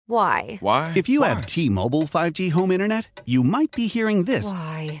Why? Why? If you have T-Mobile 5G home internet, you might be hearing this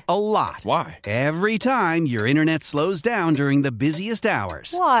Why? a lot. Why? Every time your internet slows down during the busiest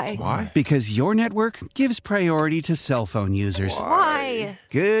hours. Why? Why? Because your network gives priority to cell phone users. Why?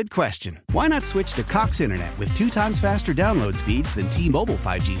 Good question. Why not switch to Cox Internet with 2 times faster download speeds than T-Mobile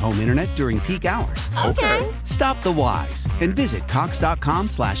 5G home internet during peak hours? Okay. Stop the whys and visit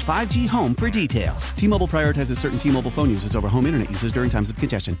cox.com/5G home for details. T-Mobile prioritizes certain T-Mobile phone users over home internet users during times of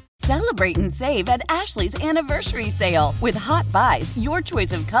congestion. Celebrate and save at Ashley's Anniversary Sale. With Hot Buys, your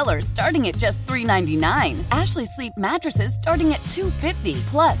choice of colors starting at just $3.99. Ashley Sleep mattresses starting at $2.50.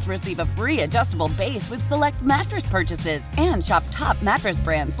 Plus, receive a free adjustable base with select mattress purchases. And shop top mattress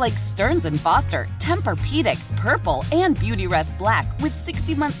brands like Stearns & Foster, Tempur-Pedic, Purple, and Beautyrest Black with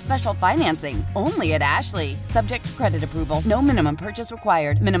 60-month special financing. Only at Ashley. Subject to credit approval. No minimum purchase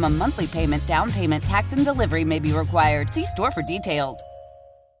required. Minimum monthly payment, down payment, tax, and delivery may be required. See store for details.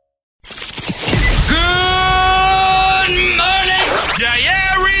 Good morning,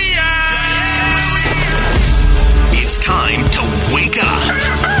 Diarrhea! It's time to wake up.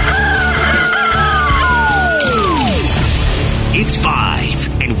 It's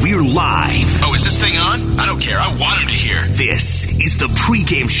 5, and we're live. Oh, is this thing on? I don't care. I want him to hear. This is the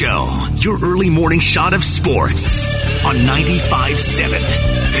pregame show, your early morning shot of sports on 95.7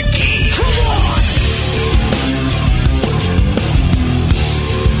 The Game. Come on!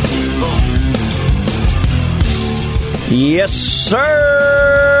 Yes, sir.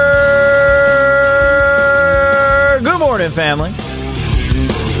 Good morning, family.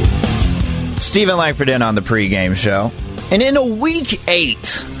 Steven Langford in on the pregame show. And in a week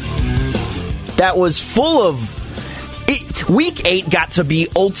 8 that was full of... Week 8 got to be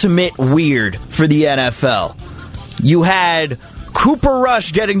ultimate weird for the NFL. You had Cooper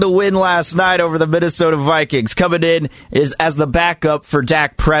Rush getting the win last night over the Minnesota Vikings, coming in as the backup for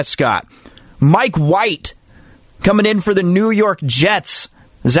Dak Prescott. Mike White coming in for the New York Jets.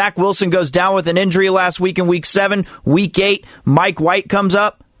 Zach Wilson goes down with an injury last week in Week 7. Week 8, Mike White comes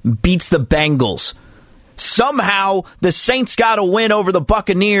up, beats the Bengals. Somehow, the Saints got a win over the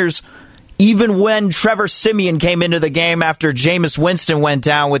Buccaneers, even when Trevor Siemian came into the game after Jameis Winston went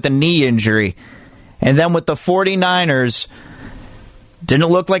down with a knee injury. And then with the 49ers, didn't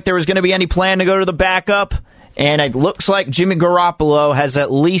look like there was going to be any plan to go to the backup. And it looks like Jimmy Garoppolo has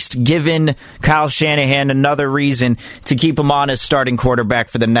at least given Kyle Shanahan another reason to keep him on as starting quarterback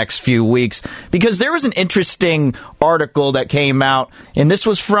for the next few weeks. Because there was an interesting article that came out, and this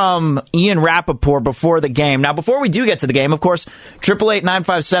was from Ian Rappaport before the game. Now, before we do get to the game, of course,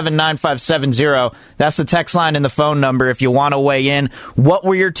 888-957-9570. That's the text line and the phone number if you want to weigh in. What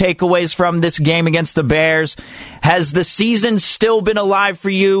were your takeaways from this game against the Bears? Has the season still been alive for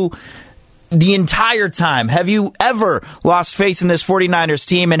you the entire time? Have you ever lost faith in this 49ers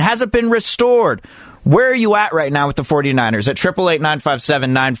team, and has it been restored? Where are you at right now with the 49ers? At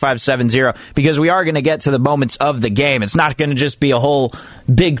 888-957-9570, because we are going to get to the moments of the game. It's not going to just be a whole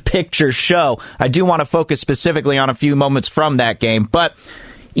big picture show. I do want to focus specifically on a few moments from that game. But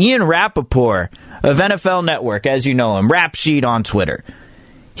Ian Rappaport of NFL Network, as you know him, Rap Sheet on Twitter,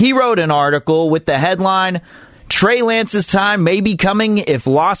 he wrote an article with the headline, Trey Lance's time may be coming if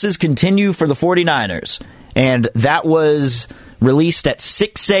losses continue for the 49ers. And that was released at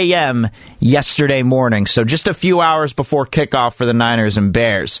 6 a.m. yesterday morning, so just a few hours before kickoff for the Niners and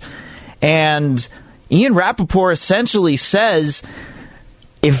Bears. And Ian Rappaport essentially says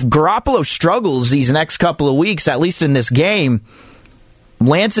if Garoppolo struggles these next couple of weeks, at least in this game,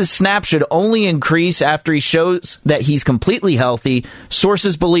 Lance's snap should only increase after he shows that he's completely healthy.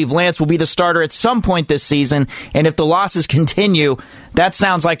 Sources believe Lance will be the starter at some point this season, and if the losses continue, that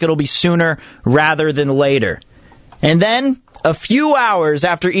sounds like it'll be sooner rather than later. And then, a few hours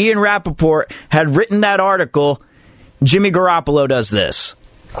after Ian Rappaport had written that article, Jimmy Garoppolo does this.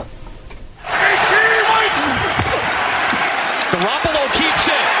 Garoppolo keeps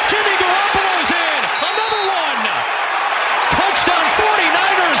it. Jimmy Garoppolo's in. Another one. Touchdown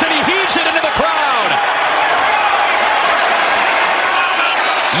 49ers, and he heaves it into the crowd.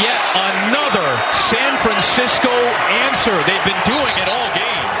 Yet another San Francisco answer. They've been doing it all game.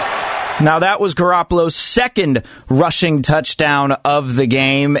 Now, that was Garoppolo's second rushing touchdown of the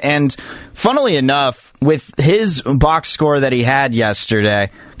game, and funnily enough, with his box score that he had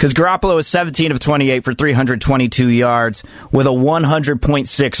yesterday, because Garoppolo was 17 of 28 for 322 yards with a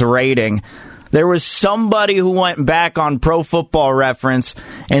 100.6 rating, there was somebody who went back on Pro Football Reference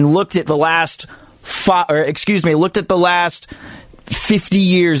and looked at the last 50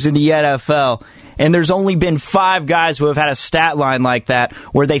 years in the NFL, and there's only been 5 guys who have had a stat line like that,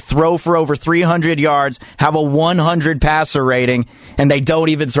 where they throw for over 300 yards, have a 100 passer rating, and they don't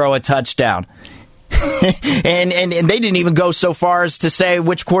even throw a touchdown. and they didn't even go so far as to say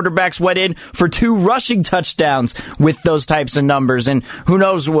which quarterbacks went in for 2 rushing touchdowns with those types of numbers, and who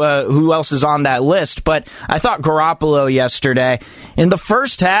knows who else is on that list. But I thought Garoppolo yesterday, in the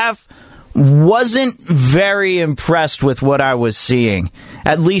first half, wasn't very impressed with what I was seeing.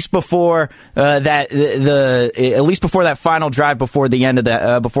 At least before that final drive before the end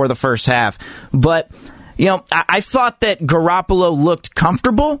of before the first half. But I thought that Garoppolo looked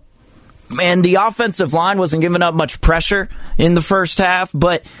comfortable. And the offensive line wasn't giving up much pressure in the first half,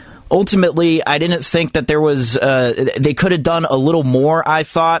 but ultimately, I didn't think that there was. They could have done a little more. I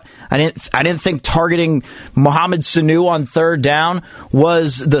thought I didn't think targeting Mohamed Sanu on 3rd down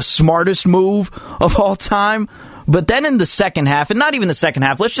was the smartest move of all time. But then in the second half, and not even the second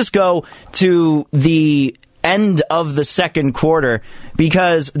half, let's just go to the end of the second quarter,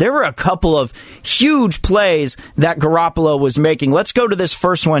 because there were a couple of huge plays that Garoppolo was making. Let's go to this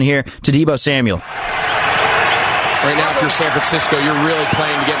first one here to Deebo Samuel. Right now, if you're San Francisco, you're really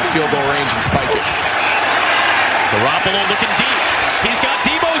playing to get in field goal range and spike it. Garoppolo looking deep. He's got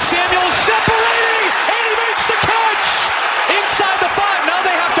Deebo Samuel separating, and he makes the catch inside the 5. Now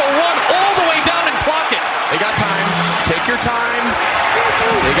they have to run all the way down and clock it. They got time. Take your time.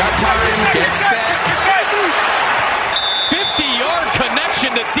 They got time. Get set. 50-yard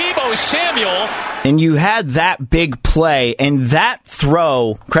connection to Deebo Samuel. And you had that big play, and that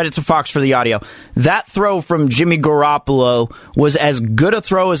throw, credit to Fox for the audio, that throw from Jimmy Garoppolo was as good a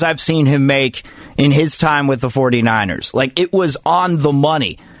throw as I've seen him make in his time with the 49ers. Like, it was on the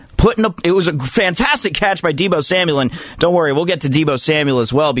money. It was a fantastic catch by Deebo Samuel, and don't worry, we'll get to Deebo Samuel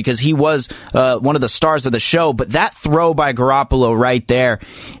as well, because he was one of the stars of the show. But that throw by Garoppolo right there,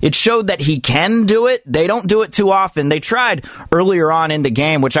 it showed that he can do it. They don't do it too often. They tried earlier on in the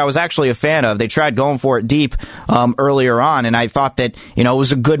game, which I was actually a fan of. They tried going for it deep earlier on, and I thought that it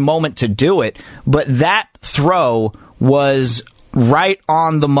was a good moment to do it. But that throw was right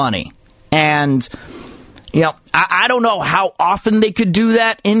on the money. And I don't know how often they could do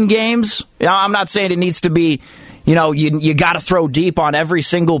that in games. I'm not saying it needs to be, you got to throw deep on every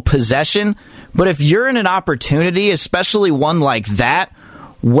single possession. But if you're in an opportunity, especially one like that,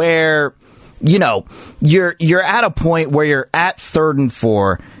 where, you're at a point where you're at 3rd and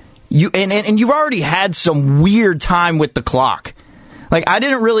 4, and you've already had some weird time with the clock. Like, I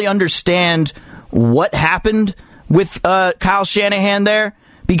didn't really understand what happened with Kyle Shanahan there.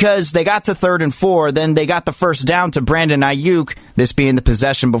 Because they got to 3rd and 4, then they got the first down to Brandon Ayuk, this being the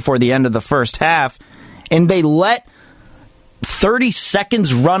possession before the end of the first half, and they let 30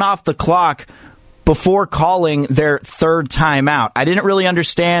 seconds run off the clock before calling their 3rd timeout. I didn't really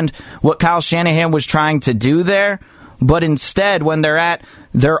understand what Kyle Shanahan was trying to do there, but instead, when they're at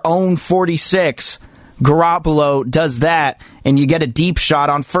their own 46, Garoppolo does that, and you get a deep shot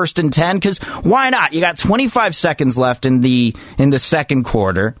on 1st and 10, because why not? You got 25 seconds left in the second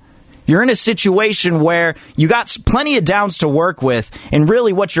quarter. You're in a situation where you got plenty of downs to work with, and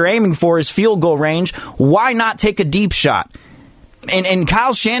really what you're aiming for is field goal range. Why not take a deep shot? And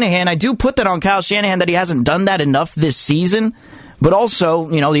Kyle Shanahan, I do put that on Kyle Shanahan that he hasn't done that enough this season. But also,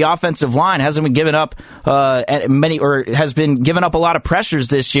 the offensive line hasn't been giving up has been giving up a lot of pressures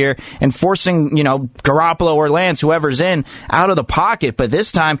this year and forcing, Garoppolo or Lance, whoever's in, out of the pocket. But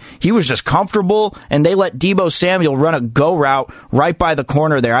this time, he was just comfortable, and they let Deebo Samuel run a go route right by the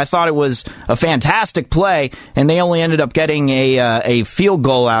corner there. I thought it was a fantastic play, and they only ended up getting a field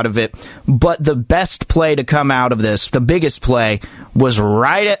goal out of it. But the best play to come out of this, the biggest play, was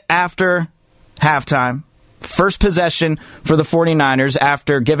right after halftime. First possession for the 49ers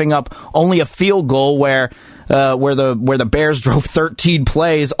after giving up only a field goal where the Bears drove 13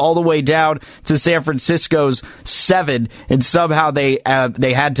 plays all the way down to San Francisco's 7, and somehow they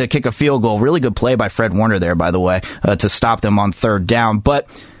had to kick a field goal. Really good play by Fred Warner there, by the way, to stop them on 3rd down. But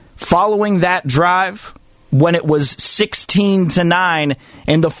following that drive, when it was 16-9,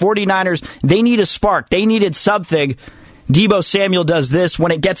 and the 49ers, they need a spark. They needed something. Deebo Samuel does this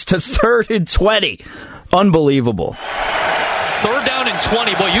when it gets to 3rd and 20. Unbelievable. 3rd down and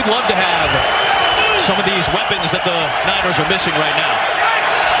 20. Boy, you'd love to have some of these weapons that the Niners are missing right now.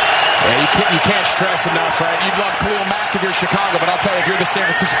 Yeah, you can't stress enough, right? You'd love Khalil Mack if you're Chicago, but I'll tell you, if you're the San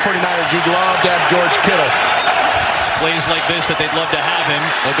Francisco 49ers, you'd love to have George Kittle. Plays like this that they'd love to have him.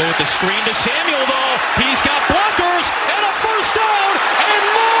 They'll go with the screen to Samuel, though. He's got blockers and a first down and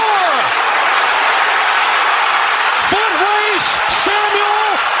more. Foot race, Samuel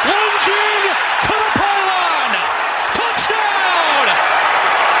lunging to the pylon. Touchdown!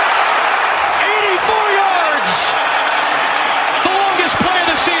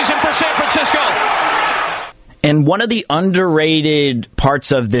 And one of the underrated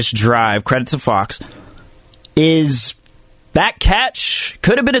parts of this drive, credit to Fox, is that catch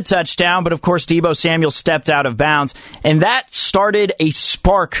could have been a touchdown, but of course Deebo Samuel stepped out of bounds, and that started a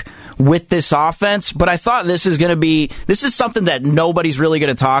spark with this offense. But I thought this is something that nobody's really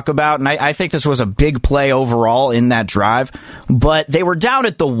going to talk about, and I think this was a big play overall in that drive. But they were down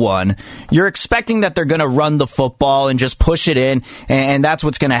at the 1. You're expecting that they're going to run the football and just push it in, and that's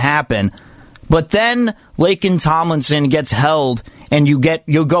what's going to happen. But then Laken Tomlinson gets held, and you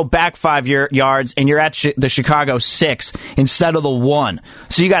go back 5 yards, and you're at the Chicago 6 instead of the 1.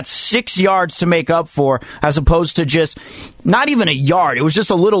 So you got 6 yards to make up for, as opposed to just not even a yard. It was just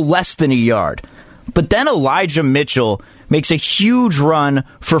a little less than a yard. But then Elijah Mitchell makes a huge run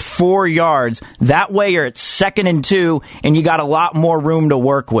for 4 yards. That way you're at 2nd and 2, and you got a lot more room to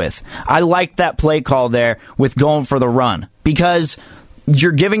work with. I like that play call there with going for the run, because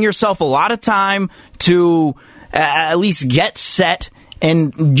you're giving yourself a lot of time to at least get set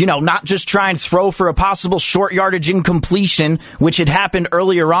and, not just try and throw for a possible short yardage incompletion, which had happened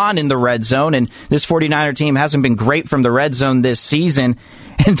earlier on in the red zone. And this 49er team hasn't been great from the red zone this season.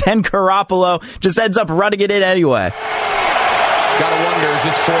 And then Garoppolo just ends up running it in anyway. Gotta wonder, is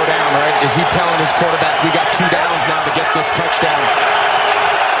this 4 down, right? Is he telling his quarterback, we got 2 downs now to get this touchdown?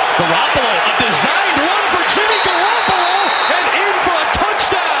 Garoppolo, a designed run for Jimmy Garoppolo, and in for a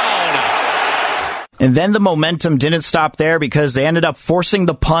touchdown. And then the momentum didn't stop there, because they ended up forcing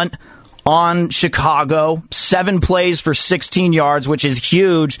the punt on Chicago. 7 plays for 16 yards, which is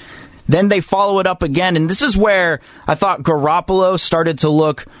huge. Then they follow it up again, and this is where I thought Garoppolo started to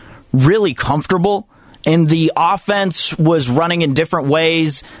look really comfortable. And the offense was running in different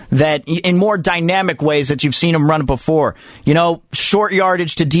ways, in more dynamic ways that you've seen him run before. Short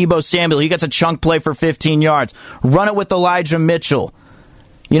yardage to Deebo Samuel. He gets a chunk play for 15 yards. Run it with Elijah Mitchell.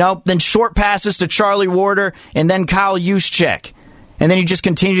 Then short passes to Charlie Warder and then Kyle Juszczyk. And then you just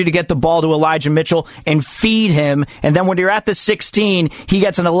continue to get the ball to Elijah Mitchell and feed him. And then when you're at the 16, he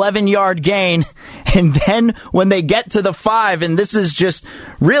gets an 11-yard gain. And then when they get to the 5, and this is just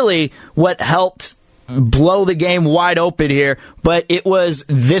really what helped blow the game wide open here, but it was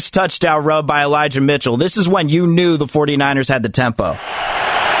this touchdown run by Elijah Mitchell. This is when you knew the 49ers had the tempo. Handoff.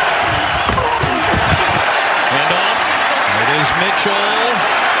 It is Mitchell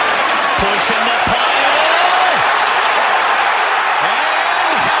pushing the pile.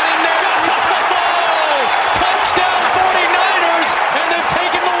 Touchdown 49ers, and they've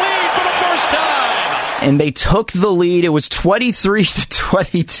taken the lead for the first time. And they took the lead. It was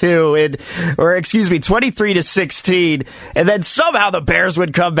 23-22, 23-16. And then somehow the Bears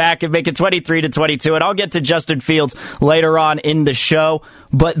would come back and make it 23-22. And I'll get to Justin Fields later on in the show.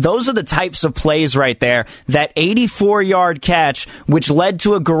 But those are the types of plays right there. That 84-yard catch, which led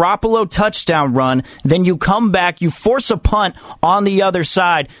to a Garoppolo touchdown run. Then you come back, you force a punt on the other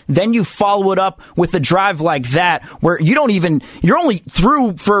side. Then you follow it up with a drive like that, where you're only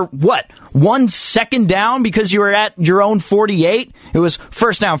through for what? 1 second down because you were at your own 48? It was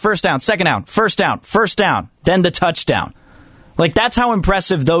first down, second down, first down, then the touchdown. Like, that's how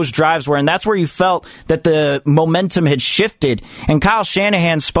impressive those drives were, and that's where you felt that the momentum had shifted. And Kyle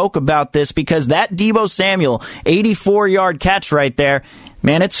Shanahan spoke about this, because that Deebo Samuel 84-yard catch right there,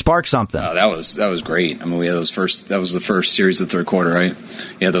 man, it sparked something. That was great. I mean, that was the first series of the third quarter, right?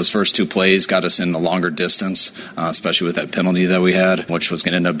 Yeah, those first 2 plays got us in the longer distance, especially with that penalty that we had, which was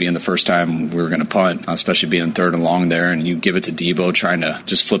going to end up being the first time we were going to punt, especially being in 3rd and long there. And you give it to Deebo trying to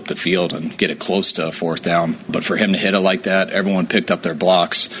just flip the field and get it close to 4th down. But for him to hit it like that, everyone picked up their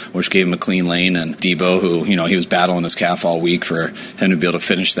blocks, which gave him a clean lane. And Deebo, who, he was battling his calf all week, for him to be able to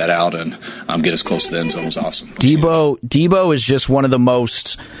finish that out and get as close to the end zone was awesome. Deebo is just one of the most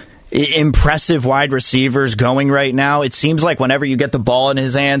impressive wide receivers going right now. It seems like whenever you get the ball in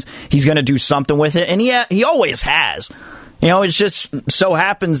his hands, he's going to do something with it, and he always has. It just so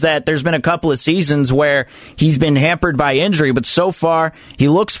happens that there's been a couple of seasons where he's been hampered by injury, but so far he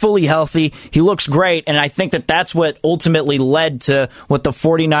looks fully healthy. He looks great, and I think that that's what ultimately led to what the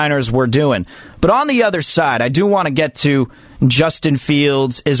 49ers were doing. But on the other side, I do want to get to Justin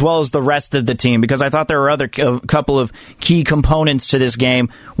Fields as well as the rest of the team, because I thought there were a couple of key components to this game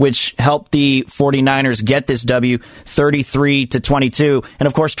which helped the 49ers get this W 33-22. And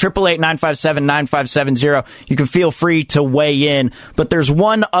of course, 888-957-9570. You can feel free to weigh in, but there's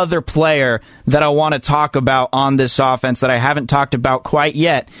one other player that I want to talk about on this offense that I haven't talked about quite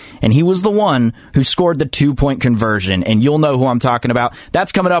yet, and he was the one who scored the 2-point conversion, and you'll know who I'm talking about.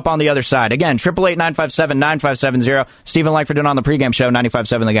 That's coming up on the other side. Again, 888-957-9570. Steven Langford on the pregame show,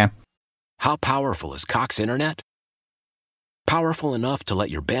 95.7 The Game. How powerful is Cox Internet? Powerful enough to let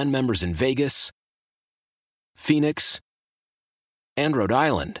your band members in Vegas, Phoenix, and Rhode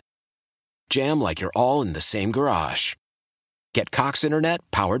Island. Jam like you're all in the same garage. Get Cox Internet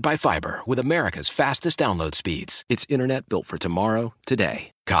powered by fiber with America's fastest download speeds. It's internet built for tomorrow,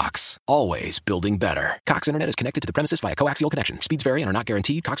 today. Cox, always building better. Cox Internet is connected to the premises via coaxial connection. Speeds vary and are not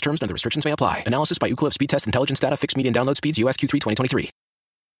guaranteed. Cox terms and other restrictions may apply. Analysis by Ookla of Speed Test Intelligence Data. Fixed median download speeds. US Q3 2023.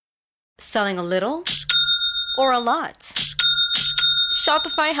 Selling a little or a lot?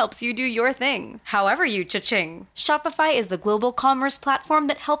 Shopify helps you do your thing, however you cha-ching. Shopify is the global commerce platform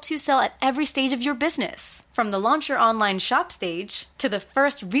that helps you sell at every stage of your business. From the launch your online shop stage, to the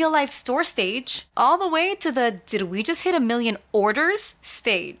first real-life store stage, all the way to the did we just hit 1 million orders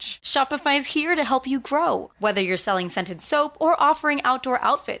stage. Shopify's here to help you grow. Whether you're selling scented soap or offering outdoor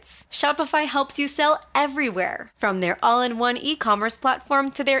outfits, Shopify helps you sell everywhere. From their all-in-one e-commerce platform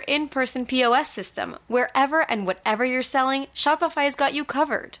to their in-person POS system, wherever and whatever you're selling, Shopify's got you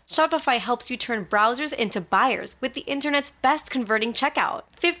covered. Shopify helps you turn browsers into buyers with the internet's best converting checkout.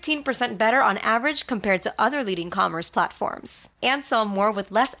 15% better on average compared to other leading commerce platforms. And sell more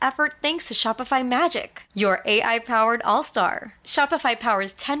with less effort thanks to Shopify Magic, your AI-powered all-star. Shopify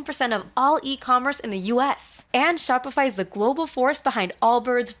powers 10% of all e-commerce in the US. And Shopify is the global force behind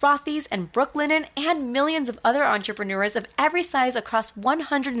Allbirds, Rothy's, and Brooklinen, and millions of other entrepreneurs of every size across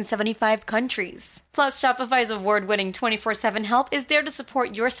 175 countries. Plus, Shopify's award-winning 24/7 help is there to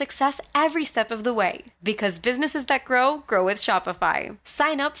support your success every step of the way. Because businesses that grow, grow with Shopify.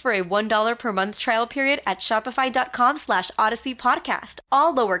 Sign up for a $1 per month trial period at shopify.com/Odyssey Podcast,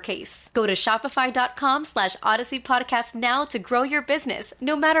 all lowercase. Go to shopify.com/Odyssey Podcast now to grow your business,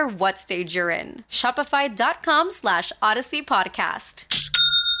 no matter what stage you're in. Shopify.com/Odyssey Podcast.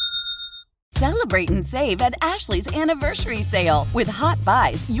 Celebrate and save at Ashley's Anniversary Sale. With Hot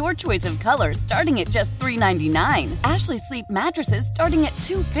Buys, your choice of colors starting at just $3.99. Ashley Sleep mattresses starting at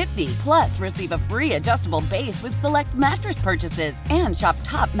 $2.50. Plus, receive a free adjustable base with select mattress purchases. And shop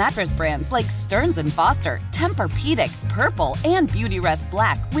top mattress brands like Stearns & Foster, Tempur-Pedic, Purple, and Beautyrest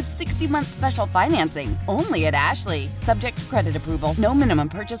Black with 60-month special financing. Only at Ashley. Subject to credit approval. No minimum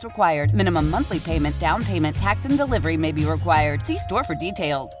purchase required. Minimum monthly payment, down payment, tax, and delivery may be required. See store for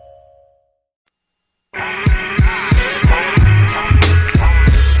details.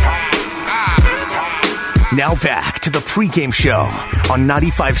 Now back to the pregame show on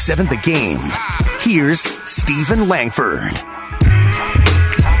 95.7 The Game. Here's Steven Langford.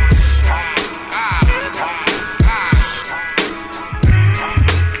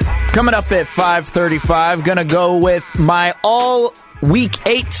 Coming up at 5:35, gonna go with my all Week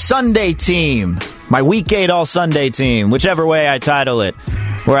 8 Sunday team. My Week 8 All Sunday team, whichever way I title it,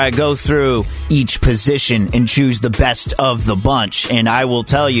 where I go through each position and choose the best of the bunch. And I will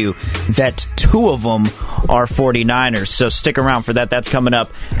tell you that 2 of them are 49ers. So stick around for that. That's coming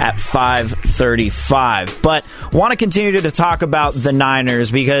up at 5:35. But want to continue to talk about the Niners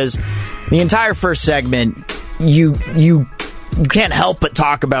because the entire first segment, you can't help but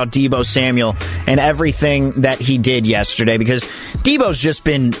talk about Deebo Samuel and everything that he did yesterday because Deebo's just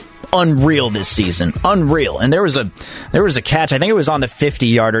been unreal this season. Unreal. And there was a catch, I think it was on the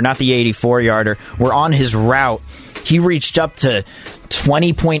 50-yarder, not the 84-yarder, where on his route, he reached up to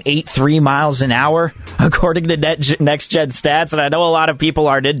 20.83 miles an hour, according to Next Gen Stats. And I know a lot of people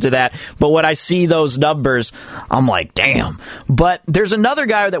aren't into that, but when I see those numbers, I'm like, damn. But there's another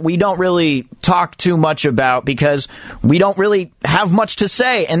guy that we don't really talk too much about because we don't really have much to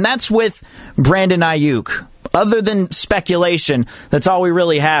say, and that's with Brandon Ayuk. Other than speculation, that's all we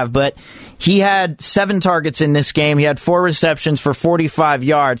really have. But he had 7 targets in this game. He had 4 receptions for 45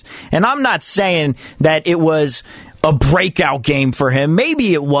 yards. And I'm not saying that it was a breakout game for him.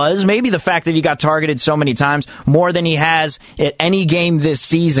 Maybe it was. Maybe the fact that he got targeted so many times, more than he has at any game this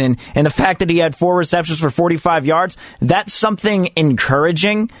season, and the fact that he had 4 receptions for 45 yards, that's something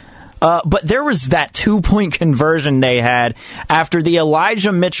encouraging. But there was that 2-point conversion they had after the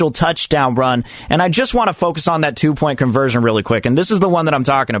Elijah Mitchell touchdown run, and I just want to focus on that 2-point conversion really quick, and this is the one that I'm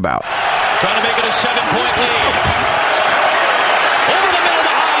talking about. Trying to make it a 7-point lead. Over the middle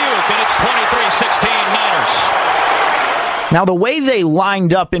to Ayuk, and it's 23-16 Niners. Now, the way they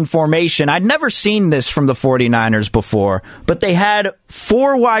lined up in formation, I'd never seen this from the 49ers before, but they had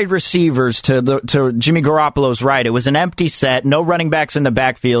 4 wide receivers to Jimmy Garoppolo's right. It was an empty set, no running backs in the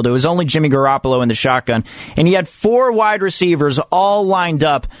backfield. It was only Jimmy Garoppolo in the shotgun, and he had 4 wide receivers all lined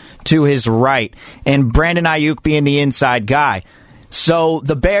up to his right, and Brandon Ayuk being the inside guy. So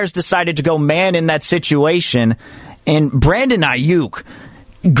the Bears decided to go man in that situation, and Brandon Ayuk,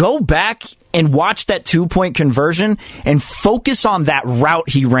 go back and watch that 2-point conversion and focus on that route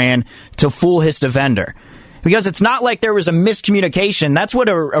he ran to fool his defender. Because it's not like there was a miscommunication. That's what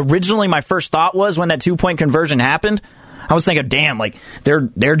originally my first thought was when that 2-point conversion happened. I was thinking, damn, like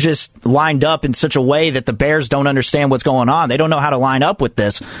they're just lined up in such a way that the Bears don't understand what's going on. They don't know how to line up with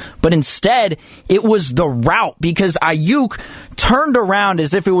this. But instead, it was the route, because Ayuk turned around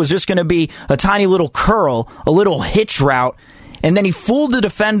as if it was just going to be a tiny little curl, a little hitch route. And then he fooled the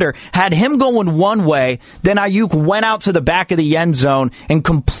defender, had him going one way, then Ayuk went out to the back of the end zone and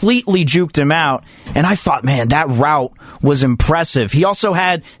completely juked him out. And I thought, man, that route was impressive. He also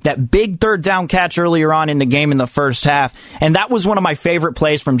had that big third down catch earlier on in the game in the first half, and that was one of my favorite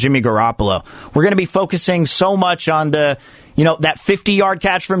plays from Jimmy Garoppolo. We're going to be focusing so much on that 50-yard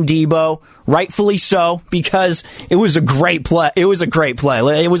catch from Debo, rightfully so, because it was a great play. It was a great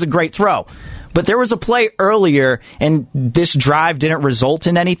throw. But there was a play earlier, and this drive didn't result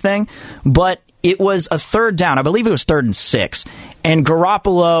in anything, but it was a third down. I believe it was 3rd and 6, and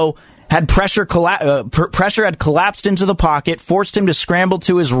Garoppolo had pressure had collapsed into the pocket, forced him to scramble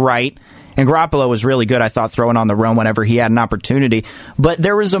to his right, and Garoppolo was really good, I thought, throwing on the run whenever he had an opportunity. But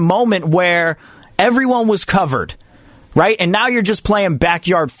there was a moment where everyone was covered, right? And now you're just playing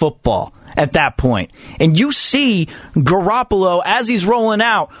backyard football at that point. And you see Garoppolo, as he's rolling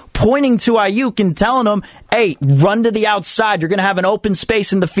out, pointing to Ayuk and telling him, hey, run to the outside. You're going to have an open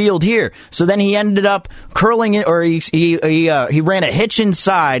space in the field here. So then he ended up curling it, or he ran a hitch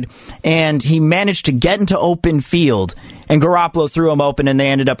inside, and he managed to get into open field. And Garoppolo threw him open, and they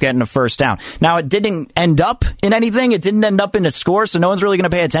ended up getting a first down. Now, it didn't end up in anything. It didn't end up in a score, so no one's really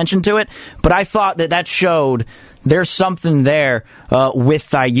going to pay attention to it. But I thought that showed there's something there with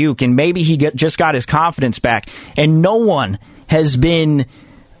Ayuk, and maybe he just got his confidence back. And no one has been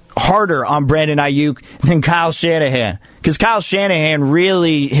harder on Brandon Ayuk than Kyle Shanahan, because Kyle Shanahan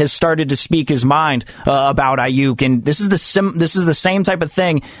really has started to speak his mind about Ayuk, and this is the same type of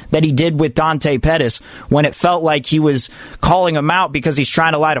thing that he did with Dante Pettis when it felt like he was calling him out because he's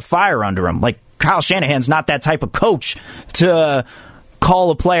trying to light a fire under him. Like, Kyle Shanahan's not that type of coach to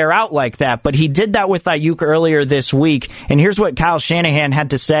call a player out like that, but he did that with Ayuk earlier this week, and here's what Kyle Shanahan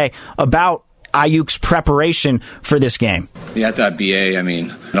had to say about Ayuk's preparation for this game. Yeah, I thought BA, I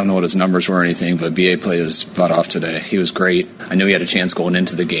don't know what his numbers were or anything, but BA played his butt off today. He was great. I knew he had a chance going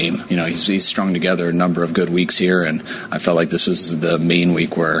into the game. He's strung together a number of good weeks here, and I felt like this was the main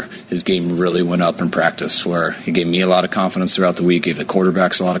week where his game really went up in practice, where he gave me a lot of confidence throughout the week, gave the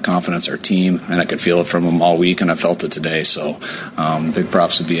quarterbacks a lot of confidence, our team, and I could feel it from him all week, and I felt it today. So big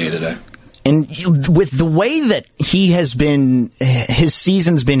props to BA today. And with the way that his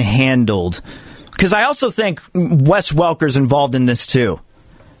season's been handled, because I also think Wes Welker's involved in this too.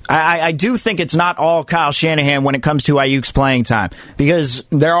 I do think it's not all Kyle Shanahan when it comes to Ayuk's playing time, because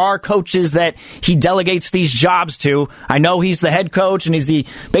there are coaches that he delegates these jobs to. I know he's the head coach and he's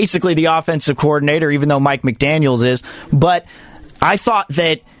basically the offensive coordinator, even though Mike McDaniels is. But I thought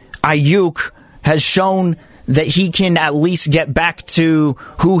that Ayuk has shown that he can at least get back to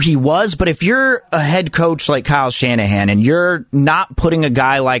who he was. But if you're a head coach like Kyle Shanahan and you're not putting a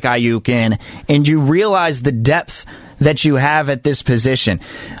guy like Ayuk in, and you realize the depth that you have at this position,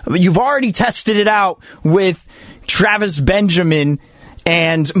 you've already tested it out with Travis Benjamin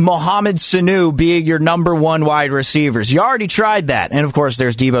and Mohamed Sanu being your number one wide receivers. You already tried that. And of course,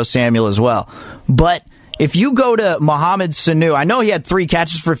 there's Deebo Samuel as well. But if you go to Mohamed Sanu, I know he had 3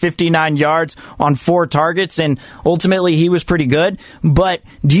 catches for 59 yards on 4 targets, and ultimately he was pretty good. But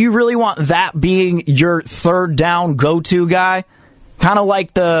do you really want that being your third down go-to guy? Kind of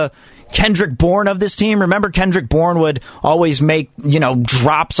like the Kendrick Bourne of this team. Remember, Kendrick Bourne would always make,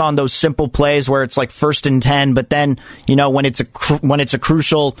 drops on those simple plays where it's like 1st and 10, but then, when it's a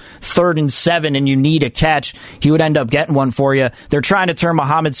crucial 3rd and 7 and you need a catch, he would end up getting one for you. They're trying to turn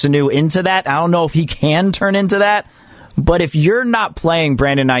Mohamed Sanu into that. I don't know if he can turn into that, but if you're not playing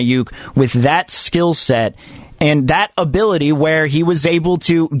Brandon Ayuk with that skill set and that ability where he was able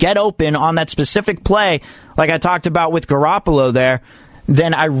to get open on that specific play, like I talked about with Garoppolo there,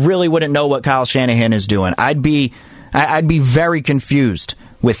 then I really wouldn't know what Kyle Shanahan is doing. I'd be very confused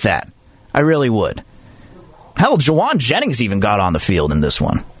with that. I really would. Hell, Jawan Jennings even got on the field in this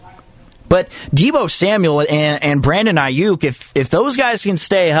one. But Deebo Samuel and Brandon Ayuk, if those guys can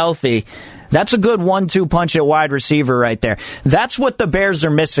stay healthy, that's a good 1-2 punch at wide receiver right there. That's what the Bears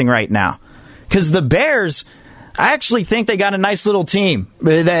are missing right now. Because the Bears, I actually think they got a nice little team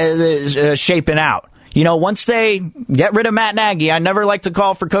shaping out. Once they get rid of Matt Nagy, I never like to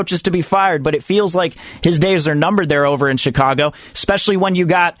call for coaches to be fired, but it feels like his days are numbered there over in Chicago, especially when you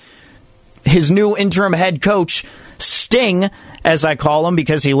got his new interim head coach, Sting, as I call him,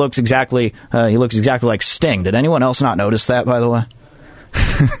 because he looks exactly like Sting. Did anyone else not notice that, by the way?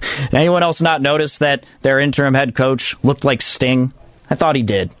 Anyone else not notice that their interim head coach looked like Sting? I thought he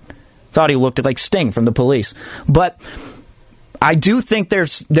did. Thought he looked like Sting from The Police. But I do think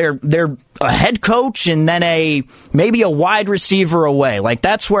they're a head coach and then maybe a wide receiver away. Like,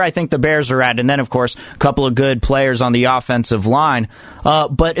 that's where I think the Bears are at. And then, of course, a couple of good players on the offensive line.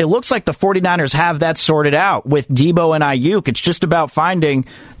 But it looks like the 49ers have that sorted out with Debo and Ayuk. It's just about finding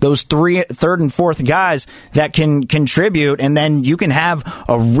those third and fourth guys that can contribute, and then you can have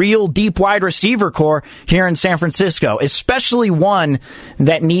a real deep wide receiver core here in San Francisco, especially one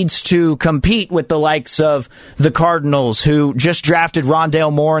that needs to compete with the likes of the Cardinals, who just drafted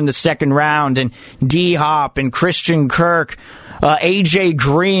Rondale Moore in the second round, and D-Hop and Christian Kirk, A.J.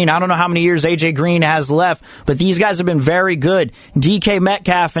 Green. I don't know how many years A.J. Green has left, but these guys have been very good. DK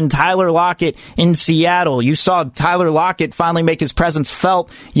Metcalf and Tyler Lockett in Seattle. You saw Tyler Lockett finally make his presence felt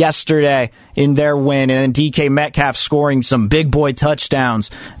yesterday in their win, and then DK Metcalf scoring some big boy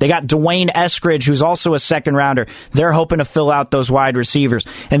touchdowns. They got Dwayne Eskridge, who's also a second rounder. They're hoping to fill out those wide receivers.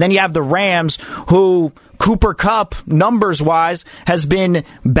 And then you have the Rams, who Cooper Kupp, numbers-wise, has been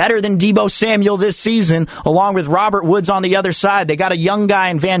better than Debo Samuel this season, along with Robert Woods on the other side. They got a young guy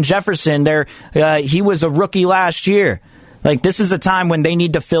in Van Jefferson. He was a rookie last year. Like, this is a time when they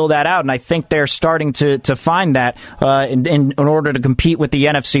need to fill that out, and I think they're starting to find that in order to compete with the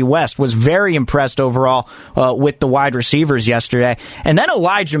NFC West. Was very impressed overall with the wide receivers yesterday. And then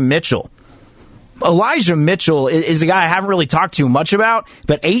Elijah Mitchell. Elijah Mitchell is a guy I haven't really talked too much about,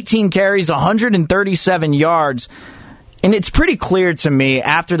 but 18 carries, 137 yards. And it's pretty clear to me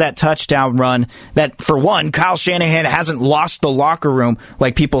after that touchdown run that, for one, Kyle Shanahan hasn't lost the locker room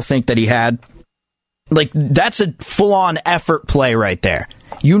like people think that he had. Like, that's a full-on effort play right there.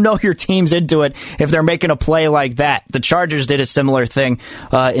 You know your team's into it if they're making a play like that. The Chargers did a similar thing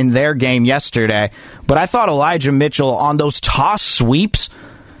in their game yesterday. But I thought Elijah Mitchell on those toss sweeps,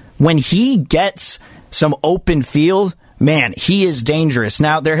 when he gets some open field, man, he is dangerous.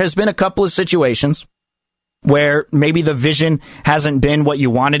 Now, there has been a couple of situations where maybe the vision hasn't been what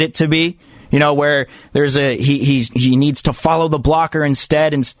you wanted it to be. You know, where there's he needs to follow the blocker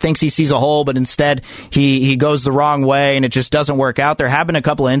instead and thinks he sees a hole, but instead he goes the wrong way and it just doesn't work out. There have been a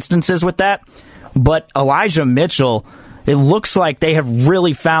couple of instances with that. But Elijah Mitchell, it looks like they have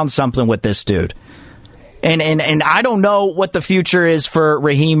really found something with this dude. And I don't know what the future is for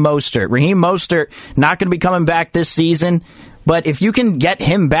Raheem Mostert. Raheem Mostert not going to be coming back this season, but if you can get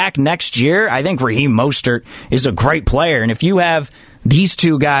him back next year, I think Raheem Mostert is a great player. And if you have these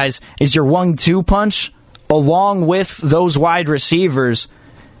two guys as your 1-2 punch, along with those wide receivers,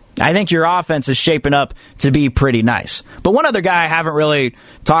 I think your offense is shaping up to be pretty nice. But one other guy I haven't really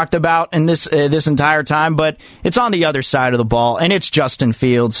talked about in this entire time, but it's on the other side of the ball, and it's Justin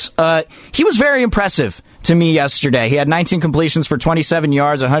Fields. He was very impressive to me yesterday. He had 19 completions for 27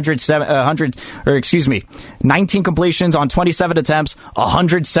 yards, 19 completions on 27 attempts,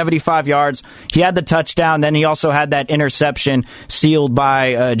 175 yards. He had the touchdown, then he also had that interception sealed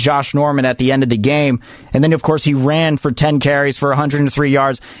by Josh Norman at the end of the game. And then, of course, he ran for 10 carries for 103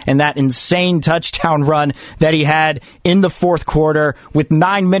 yards, and that insane touchdown run that he had in the fourth quarter with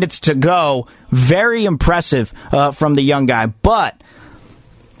 9 minutes to go. Very impressive from the young guy. But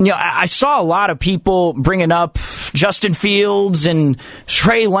you know, I saw a lot of people bringing up Justin Fields and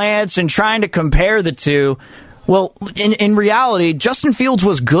Trey Lance and trying to compare the two. Well, in reality, Justin Fields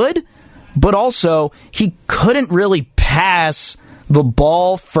was good, but also he couldn't really pass the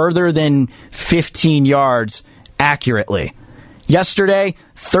ball further than 15 yards accurately. Yesterday,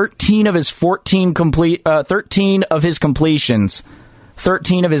 13 of his completions,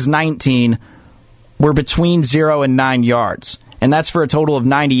 13 of his 19 were between 0 and 9 yards. And that's for a total of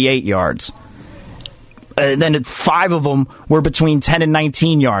 98 yards. Then 5 of them were between 10 and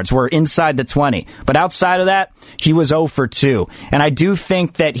 19 yards, were inside the 20. But outside of that, he was 0 for 2. And I do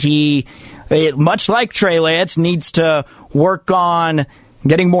think that he, much like Trey Lance, needs to work on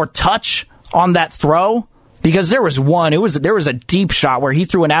getting more touch on that throw. Because there was a deep shot where he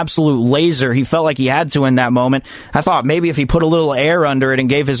threw an absolute laser. He felt like he had to in that moment. I thought maybe if he put a little air under it and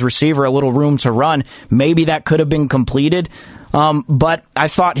gave his receiver a little room to run, maybe that could have been completed. But I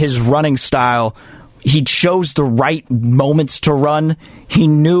thought his running style, he chose the right moments to run. He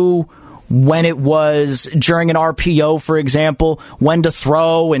knew when it was during an RPO, for example, when to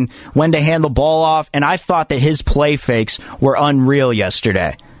throw and when to hand the ball off. And I thought that his play fakes were unreal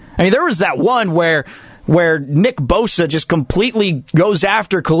yesterday. I mean, there was that one where Nick Bosa just completely goes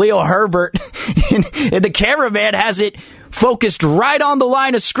after Khalil Herbert, and the cameraman has it focused right on the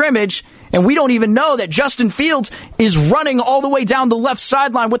line of scrimmage, And we don't even know that Justin Fields is running all the way down the left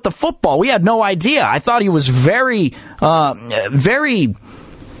sideline with the football. We had no idea. I thought he was very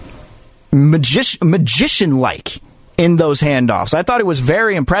magician-like in those handoffs. I thought it was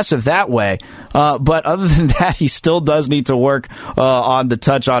very impressive that way. But other than that, he still does need to work on the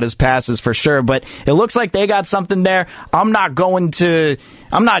touch on his passes for sure. But it looks like they got something there. I'm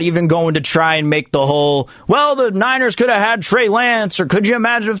not even going to try and make the whole, well, the Niners could have had Trey Lance, or could you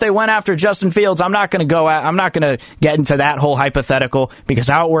imagine if they went after Justin Fields? I'm not going to get into that whole hypothetical, because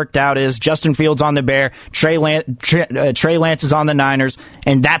how it worked out is Justin Fields on the Bear, Trey Lance is on the Niners,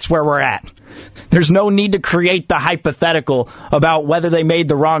 and that's where we're at. There's no need to create the hypothetical about whether they made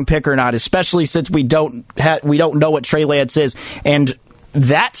the wrong pick or not, especially since we don't know what Trey Lance is. And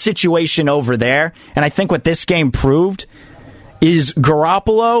that situation over there, and I think what this game proved, is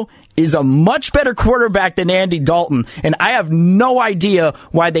Garoppolo is a much better quarterback than Andy Dalton. And I have no idea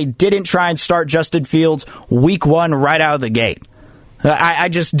why they didn't try and start Justin Fields week 1 right out of the gate. I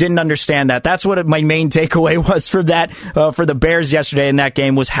just didn't understand that. That's what my main takeaway was for that, for the Bears yesterday in that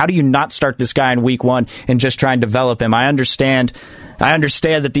game, was how do you not start this guy in week 1 and just try and develop him? I understand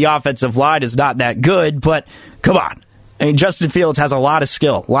that the offensive line is not that good, but come on. I mean, Justin Fields has a lot of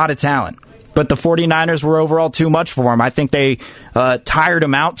skill, a lot of talent. But the 49ers were overall too much for him. I think they tired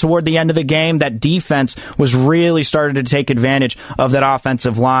him out toward the end of the game. That defense was really starting to take advantage of that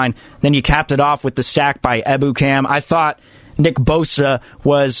offensive line. Then you capped it off with the sack by Ebukam. I thought Nick Bosa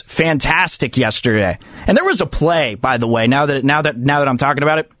was fantastic yesterday. And there was a play, by the way, now that I'm talking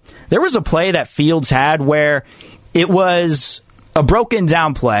about it, there was a play that Fields had where it was a broken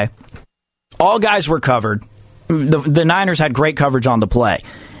down play. All guys were covered. The Niners had great coverage on the play.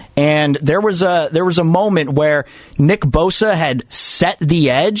 And there was a moment where Nick Bosa had set the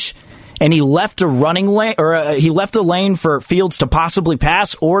edge, and he left a running lane, or he left a lane for Fields to possibly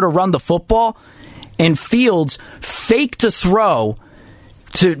pass or to run the football. And Fields faked a throw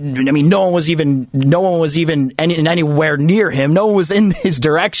to, I mean, no one was even anywhere near him. No one was in his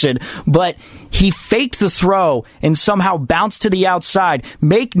direction, but he faked the throw and somehow bounced to the outside,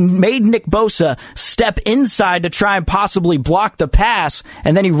 made Nick Bosa step inside to try and possibly block the pass,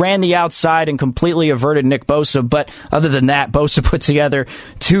 and then he ran the outside and completely averted Nick Bosa. But other than that, Bosa put together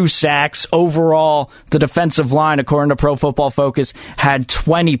 2 sacks. Overall, the defensive line, according to Pro Football Focus, had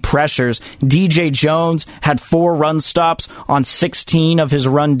 20 pressures. DJ Jones had 4 run stops on 16 of his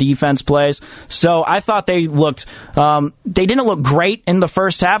run defense plays. So I thought they didn't look great in the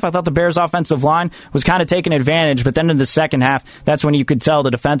first half. I thought the Bears' offensive line was kind of taking advantage, but then in the second half, that's when you could tell the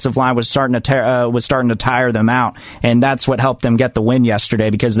defensive line was starting to tire them out, and that's what helped them get the win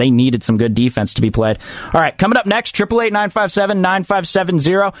yesterday, because they needed some good defense to be played. All right, coming up next,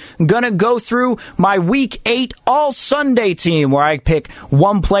 888-957-9570. I'm going to go through my Week 8 All-Sunday team, where I pick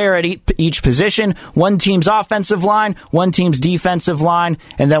one player at each position, one team's offensive line, one team's defensive line,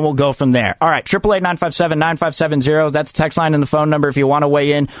 and then we'll go from there. All right, 888-957-9570. That's the text line and the phone number if you want to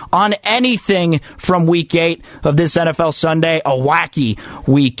weigh in on anything from Week 8 of this NFL Sunday, a wacky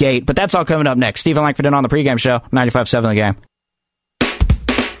Week 8. But that's all coming up next. Steven Langford on the pregame show, 95.7 The Game.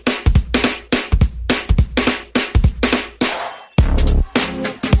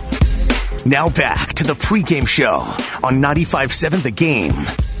 Now back to the pregame show on 95.7 The Game.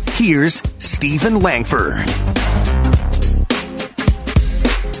 Here's Steven Langford.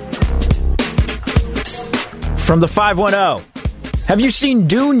 From the 510, have you seen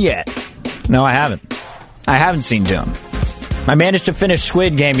Dune yet? No, I haven't. I haven't seen Dune. I managed to finish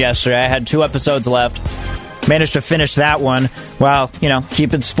Squid Game yesterday. I had 2 episodes left. Managed to finish that one while,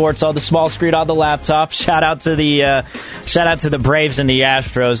 keeping sports on the small screen on the laptop. Shout out to the Braves and the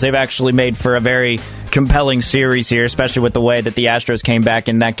Astros. They've actually made for a very compelling series here, especially with the way that the Astros came back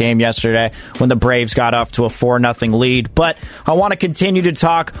in that game yesterday when the Braves got off to a 4-0 lead. But I want to continue to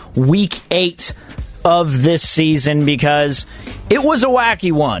talk Week 8 of this season, because it was a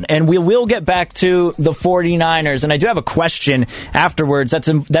wacky one, and we will get back to the 49ers. And I do have a question afterwards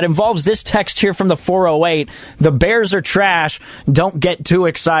that involves this text here from the 408. The Bears are trash. Don't get too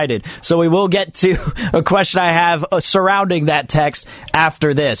excited. So we will get to a question I have surrounding that text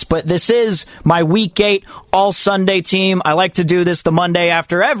after this. But this is my Week 8 All-Sunday team. I like to do this the Monday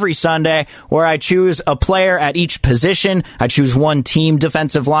after every Sunday, where I choose a player at each position. I choose one team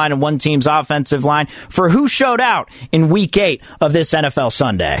defensive line and one team's offensive line for who showed out in Week 8 of this NFL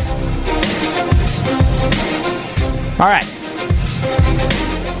Sunday. All right.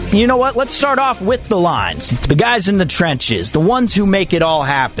 You know what? Let's start off with the lines. The guys in the trenches, the ones who make it all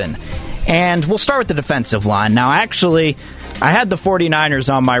happen. And we'll start with the defensive line. Now, actually, I had the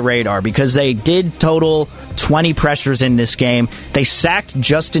 49ers on my radar because they did total 20 pressures in this game. They sacked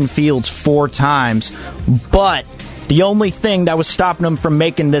Justin Fields 4 times, but the only thing that was stopping them from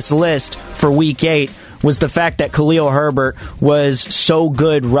making this list for Week 8 was the fact that Khalil Herbert was so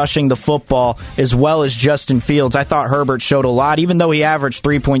good rushing the football as well as Justin Fields. I thought Herbert showed a lot, even though he averaged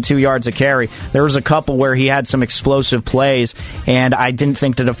 3.2 yards a carry. There was a couple where he had some explosive plays, and I didn't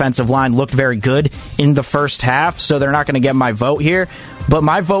think the defensive line looked very good in the first half, so they're not going to get my vote here. But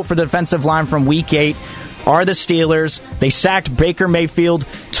my vote for the defensive line from Week 8 are the Steelers. They sacked Baker Mayfield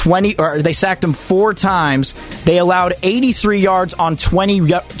they sacked him 4 times. They allowed 83 yards on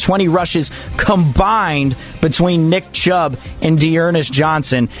 20 rushes combined between Nick Chubb and Dearness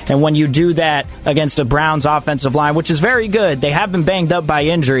Johnson. And when you do that against a Browns offensive line, which is very good, they have been banged up by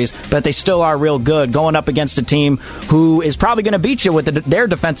injuries, but they still are real good, going up against a team who is probably going to beat you with their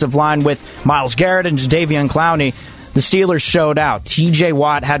defensive line with Myles Garrett and Jadeveon Clowney. The Steelers showed out. TJ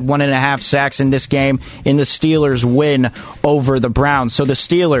Watt had 1.5 sacks in this game in the Steelers' win over the Browns. So the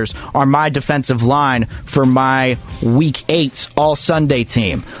Steelers are my defensive line for my Week 8 All-Sunday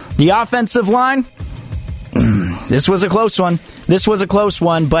team. The offensive line, this was a close one.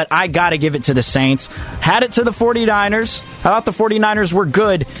 But I got to give it to the Saints. Had it to the 49ers. I thought the 49ers were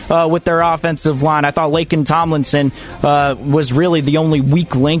good with their offensive line. I thought Laken Tomlinson was really the only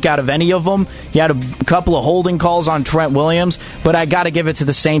weak link out of any of them. He had a couple of holding calls on Trent Williams, but I got to give it to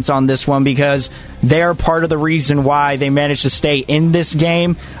the Saints on this one because they're part of the reason why they managed to stay in this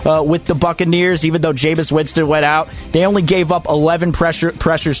game with the Buccaneers, even though Jameis Winston went out. They only gave up 11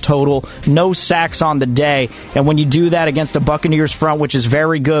 pressures total, no sacks on the day, and when you do that against a Buccaneers front, which is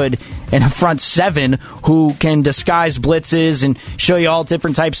very good, and a front 7 who can disguise blitzes and show you all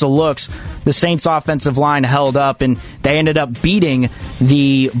different types of looks, the Saints offensive line held up, and they ended up beating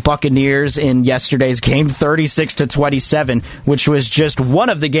the Buccaneers in yesterday's game 36-27, which was just one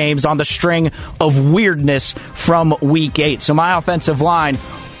of the games on the string of weirdness from Week 8. So my offensive line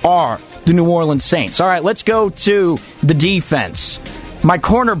are the New Orleans Saints. All right, let's go to the defense. My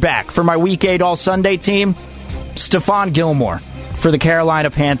cornerback for my Week 8 All-Sunday team, Stephon Gilmore for the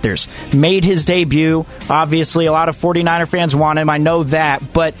Carolina Panthers. Made his debut. Obviously, a lot of 49er fans want him. I know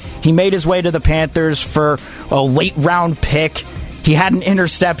that. But he made his way to the Panthers for a late-round pick. He had an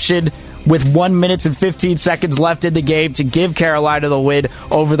interception with 1 minute and 15 seconds left in the game to give Carolina the win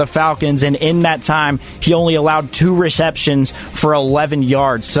over the Falcons. And in that time, he only allowed 2 receptions for 11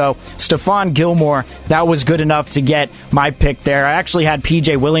 yards. So Stephon Gilmore, that was good enough to get my pick there. I actually had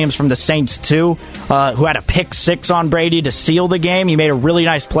P.J. Williams from the Saints, too, who had a pick 6 on Brady to seal the game. He made a really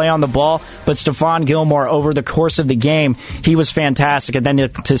nice play on the ball. But Stephon Gilmore, over the course of the game, he was fantastic. And then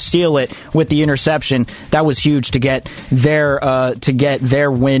to seal it with the interception, that was huge to get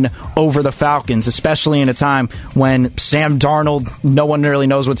their win over the Falcons, especially in a time when Sam Darnold, no one really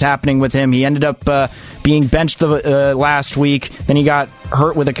knows what's happening with him. He ended up being benched last week. Then he got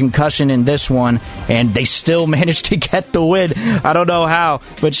hurt with a concussion in this one, and they still managed to get the win. I don't know how,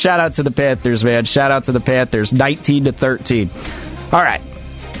 but shout out to the Panthers, man. Shout out to the Panthers, 19-13. All right,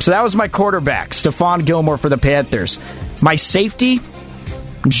 so that was my quarterback, Stephon Gilmore for the Panthers. My safety,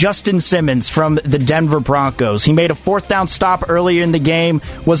 Justin Simmons from the Denver Broncos. He made a 4th down stop earlier in the game,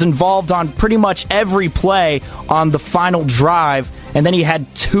 was involved on pretty much every play on the final drive, and then he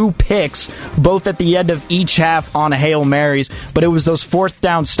had 2 picks, both at the end of each half on Hail Marys. But it was those 4th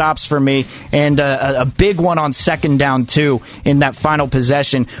down stops for me, and a big one on 2nd down, too, in that final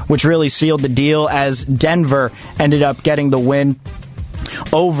possession, which really sealed the deal as Denver ended up getting the win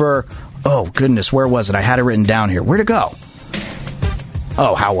over, oh goodness, where was it? I had it written down here. Where'd it go?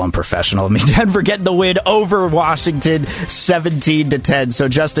 Oh, how unprofessional of me. Denver getting the win over Washington 17-10. So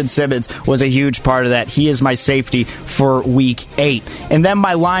Justin Simmons was a huge part of that. He is my safety for Week 8. And then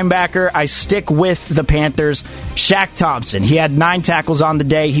my linebacker, I stick with the Panthers, Shaq Thompson. He had 9 tackles on the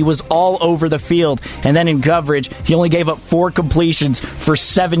day. He was all over the field. And then in coverage, he only gave up 4 completions for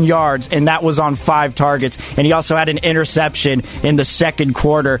 7 yards, and that was on 5 targets. And he also had an interception in the second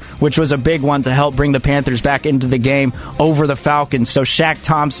quarter, which was a big one to help bring the Panthers back into the game over the Falcons. So Shaq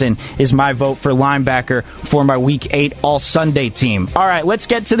Thompson is my vote for linebacker for my Week 8 All-Sunday team. All right, let's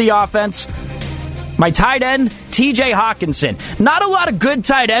get to the offense. My tight end, T.J. Hawkinson. Not a lot of good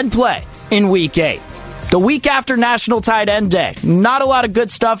tight end play in Week 8. The week after National Tight End Day, not a lot of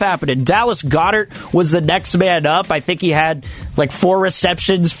good stuff happening. Dallas Goedert was the next man up. I think he had like 4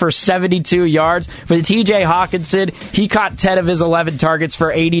 receptions for 72 yards. For the T.J. Hawkinson, he caught 10 of his 11 targets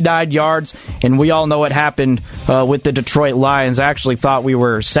for 89 yards. And we all know what happened with the Detroit Lions. I actually thought we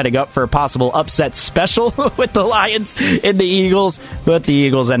were setting up for a possible upset special with the Lions and the Eagles. But the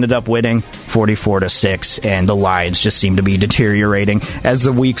Eagles ended up winning 44-6, and the Lions just seem to be deteriorating as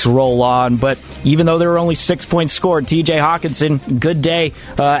the weeks roll on. But even though there were only 6 points scored, TJ Hawkinson, good day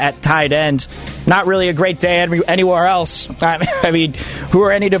at tight end. Not really a great day anywhere else. I mean, who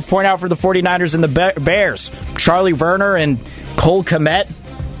are any to point out for the 49ers and the Bears? Charlie Werner and Cole Kmet?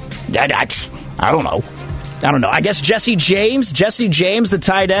 I don't know. I guess Jesse James, the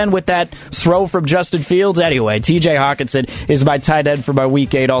tight end with that throw from Justin Fields. Anyway, TJ Hawkinson is my tight end for my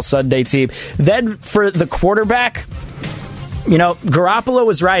Week 8 All-Sunday team. Then for the quarterback, Garoppolo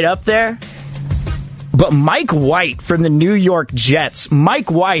was right up there. But Mike White from the New York Jets. Mike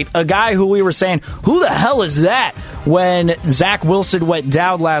White, a guy who we were saying, who the hell is that? When Zach Wilson went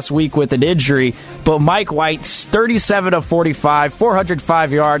down last week with an injury. But Mike White's 37 of 45,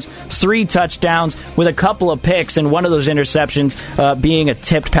 405 yards, 3 touchdowns with a couple of picks, and one of those interceptions being a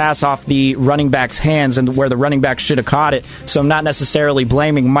tipped pass off the running back's hands and where the running back should have caught it. So I'm not necessarily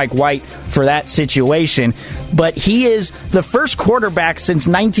blaming Mike White for that situation. But he is the first quarterback since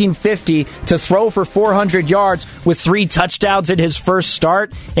 1950 to throw for 400 yards with 3 touchdowns in his first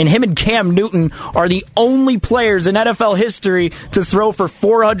start. And him and Cam Newton are the only players in NFL history to throw for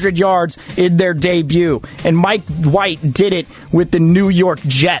 400 yards in their debut. And Mike White did it with the New York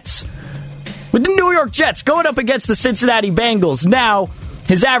Jets. With the New York Jets going up against the Cincinnati Bengals. Now,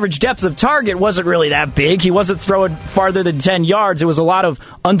 his average depth of target wasn't really that big. He wasn't throwing farther than 10 yards. It was a lot of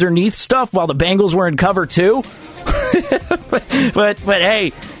underneath stuff while the Bengals were in cover 2. but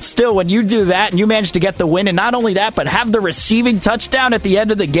hey, still, when you do that and you manage to get the win, and not only that, but have the receiving touchdown at the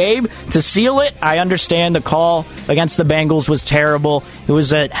end of the game to seal it, I understand the call against the Bengals was terrible. It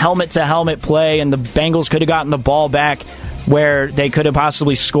was a helmet-to-helmet play, and the Bengals could have gotten the ball back where they could have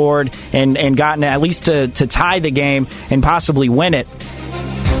possibly scored and gotten at least to tie the game and possibly win it.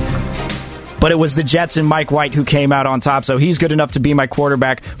 But it was the Jets and Mike White who came out on top, so he's good enough to be my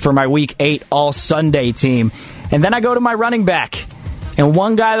quarterback for my Week 8 All-Sunday team. And then I go to my running back. And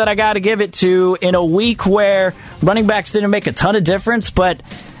one guy that I got to give it to in a week where running backs didn't make a ton of difference, but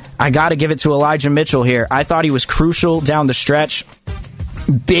I got to give it to Elijah Mitchell here. I thought he was crucial down the stretch.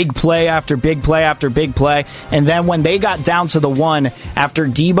 Big play after big play after big play. And then when they got down to the 1 after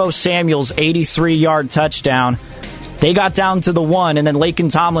Deebo Samuel's 83-yard touchdown, they got down to the 1, and then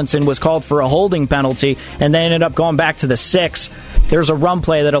Laken Tomlinson was called for a holding penalty, and they ended up going back to the 6. There's a run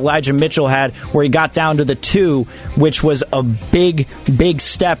play that Elijah Mitchell had where he got down to the 2, which was a big, big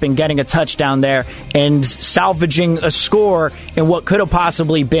step in getting a touchdown there and salvaging a score in what could have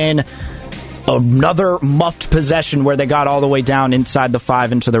possibly been another muffed possession where they got all the way down inside the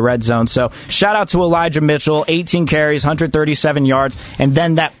 5 into the red zone. So shout out to Elijah Mitchell, 18 carries, 137 yards, and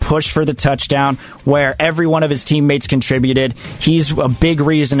then that push for the touchdown where every one of his teammates contributed. He's a big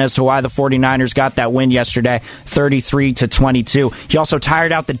reason as to why the 49ers got that win yesterday, 33-22. He also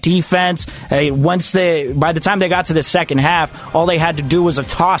tired out the defense. By the time they got to the second half, all they had to do was a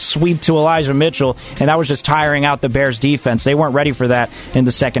toss sweep to Elijah Mitchell, and that was just tiring out the Bears defense. They weren't ready for that in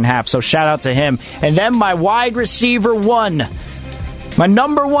the second half. So shout out to him. And then my wide receiver 1, my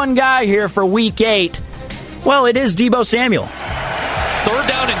number 1 guy here for Week 8, well, it is Deebo Samuel. 3rd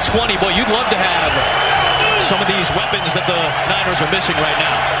down and 20. Boy, you'd love to have some of these weapons that the Niners are missing right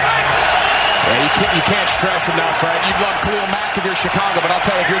now. Yeah, you can't stress enough, right? You'd love Khalil Mack if you're Chicago, but I'll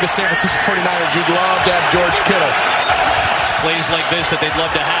tell you, if you're the San Francisco 49ers, you'd love to have George Kittle. Plays like this that they'd love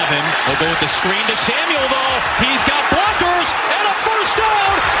to have him. They'll go with the screen to Samuel, though. He's got blockers and a first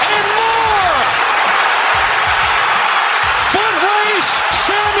down and more. Foot race,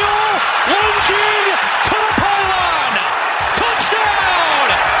 Samuel lunging to the pylon. Touchdown!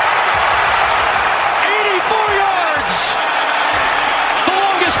 84 yards. The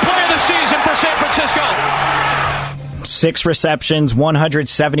longest play of the season for San Francisco. 6 receptions,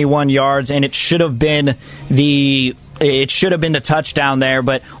 171 yards, and it should have been the touchdown there,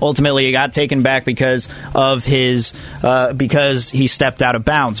 but ultimately it got taken back because of because he stepped out of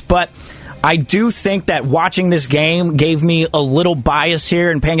bounds. But I do think that watching this game gave me a little bias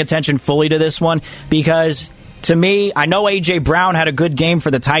here and paying attention fully to this one, because to me, I know A.J. Brown had a good game for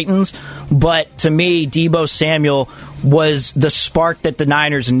the Titans, but to me, Deebo Samuel was the spark that the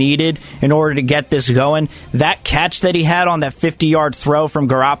Niners needed in order to get this going. That catch that he had on that 50-yard throw from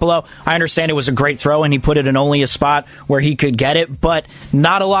Garoppolo, I understand it was a great throw and he put it in only a spot where he could get it, but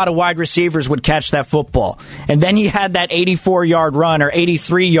not a lot of wide receivers would catch that football. And then he had that 84-yard run or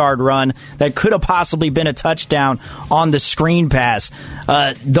 83-yard run that could have possibly been a touchdown on the screen pass.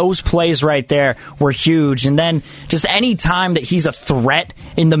 Those plays right there were huge. And then just any time that he's a threat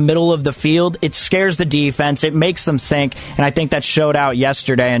in the middle of the field, it scares the defense. It makes them think, and I think that showed out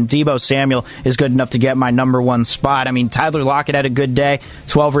yesterday, and Deebo Samuel is good enough to get my number one spot. I mean, Tyler Lockett had a good day,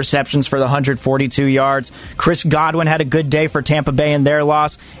 12 receptions for the 142 yards. Chris Godwin had a good day for Tampa Bay in their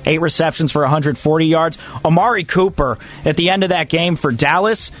loss, 8 receptions for 140 yards. Amari Cooper at the end of that game for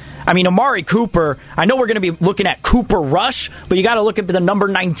Dallas. I mean, Amari Cooper, I know we're going to be looking at Cooper Rush, but you got to look at the number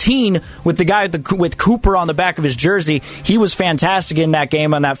 19 with the guy with Cooper on the back of his jersey. He was fantastic in that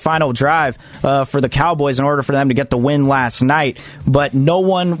game on that final drive for the Cowboys in order for them to get the win last night. But no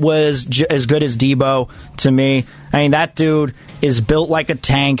one was as good as Deebo to me. I mean, that dude is built like a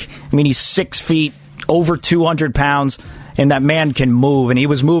tank. I mean, he's 6 feet, over 200 pounds, and that man can move. And he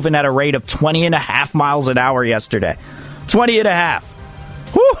was moving at a rate of 20.5 miles an hour yesterday. 20.5.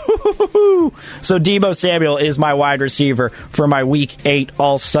 So Deebo Samuel is my wide receiver for my Week 8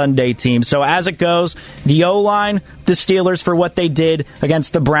 All-Sunday team. So as it goes, the O-line, the Steelers for what they did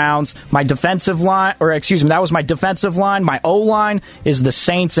against the Browns. My defensive line, that was my defensive line. My O-line is the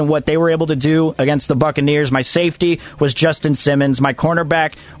Saints and what they were able to do against the Buccaneers. My safety was Justin Simmons. My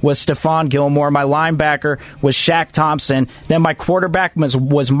cornerback was Stephon Gilmore. My linebacker was Shaq Thompson. Then my quarterback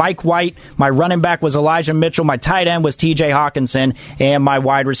was Mike White. My running back was Elijah Mitchell. My tight end was TJ Hawkinson. And my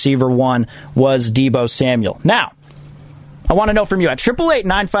wide receiver 1 was Deebo Samuel. Now, I want to know from you at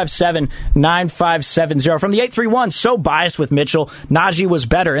 888-957-9570. From the 831, so biased with Mitchell, Najee was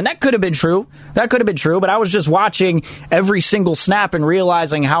better. And that could have been true. But I was just watching every single snap and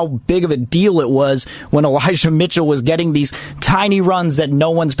realizing how big of a deal it was when Elijah Mitchell was getting these tiny runs that no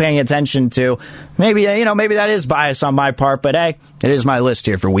one's paying attention to. Maybe that is bias on my part, but hey, it is my list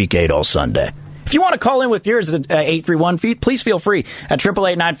here for Week 8 all Sunday. If you want to call in with yours at 831 feet, please feel free at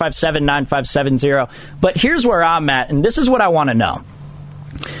 888-957-9570. But here's where I'm at, and this is what I want to know.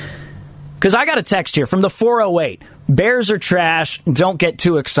 Because I got a text here from the 408. Bears are trash. Don't get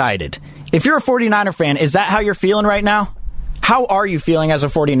too excited. If you're a 49er fan, is that how you're feeling right now? How are you feeling as a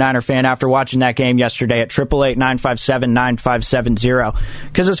 49er fan after watching that game yesterday at 888-957-9570?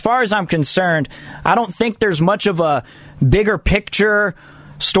 Because as far as I'm concerned, I don't think there's much of a bigger picture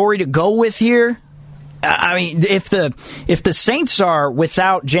story to go with here. I mean, if the Saints are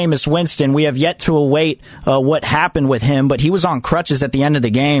without Jameis Winston, we have yet to await what happened with him, but he was on crutches at the end of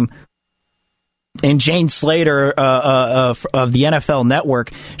the game. And Jane Slater of the NFL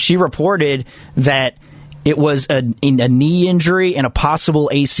Network, she reported that it was a knee injury and a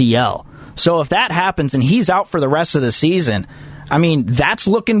possible ACL. So if that happens and he's out for the rest of the season, I mean, that's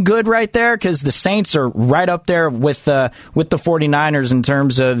looking good right there because the Saints are right up there with the 49ers in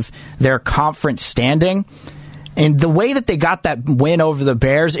terms of their conference standing. And the way that they got that win over the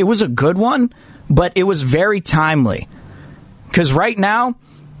Bears, it was a good one, but it was very timely. Because right now,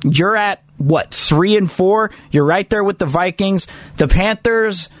 you're at, 3-4? You're right there with the Vikings. The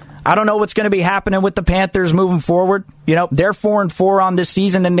Panthers, I don't know what's going to be happening with the Panthers moving forward. You know, they're 4-4 on this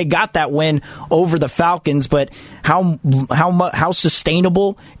season, and they got that win over the Falcons. But how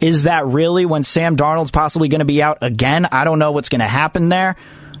sustainable is that really when Sam Darnold's possibly going to be out again? I don't know what's going to happen there.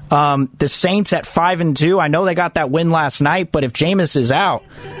 The Saints at 5-2, I know they got that win last night, but if Jameis is out,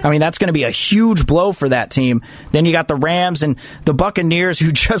 I mean, that's going to be a huge blow for that team. Then you got the Rams and the Buccaneers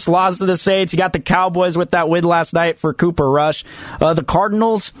who just lost to the Saints. You got the Cowboys with that win last night for Cooper Rush. The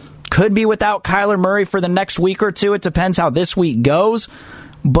Cardinals could be without Kyler Murray for the next week or two. It depends how this week goes.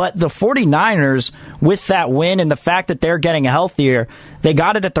 But the 49ers, with that win and the fact that they're getting healthier, they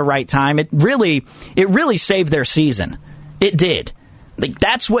got it at the right time. It really saved their season. It did. Like,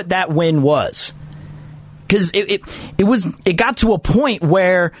 that's what that win was. Because it got to a point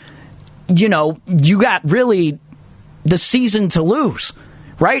where, you got really the season to lose,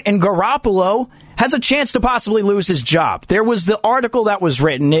 right? And Garoppolo has a chance to possibly lose his job. There was the article that was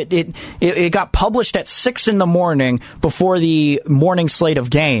written. It got published at 6 a.m. before the morning slate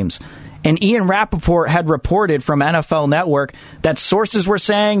of games. And Ian Rappaport had reported from NFL Network that sources were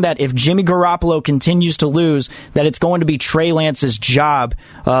saying that if Jimmy Garoppolo continues to lose, that it's going to be Trey Lance's job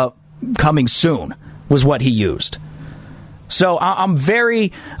coming soon, was what he used. So I'm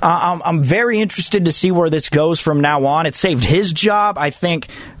very interested to see where this goes from now on. It saved his job. I think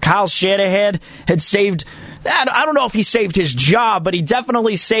Kyle Shanahan had saved, I don't know if he saved his job, but he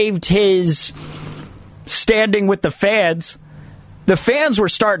definitely saved his standing with the fans. The fans were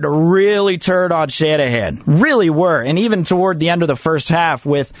starting to really turn on Shanahan, really were. And even toward the end of the first half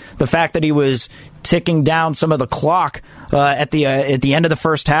with the fact that he was ticking down some of the clock at the end of the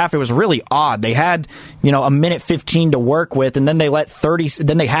first half, it was really odd. They had, a minute 15 to work with, and then they let 30,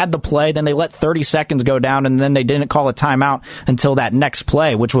 then they had the play, then they let 30 seconds go down, and then they didn't call a timeout until that next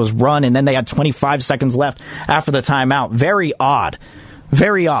play, which was run, and then they had 25 seconds left after the timeout. Very odd.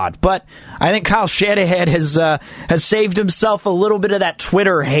 Very odd. But I think Kyle Shanahan has saved himself a little bit of that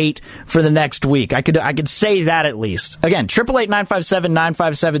Twitter hate for the next week. I could say that at least. Again,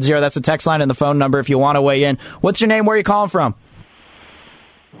 888-957-9570. That's the text line and the phone number if you want to weigh in. What's your name? Where are you calling from?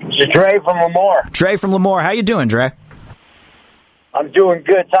 It's Dre from Lemoore. Dre from Lemoore. How you doing, Dre? I'm doing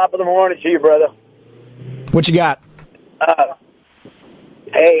good. Top of the morning to you, brother. What you got?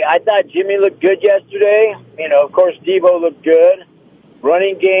 Hey, I thought Jimmy looked good yesterday. Of course, Debo looked good.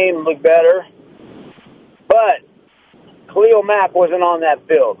 Running game looked better. But Khalil Mack wasn't on that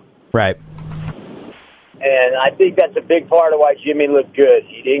field. Right. And I think that's a big part of why Jimmy looked good.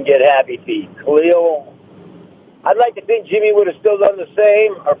 He didn't get happy feet. Khalil, I'd like to think Jimmy would have still done the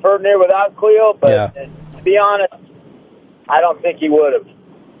same or Ferdinand without Khalil, but to be honest, I don't think he would have.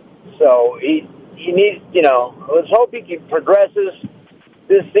 So he needs, let's hope he progresses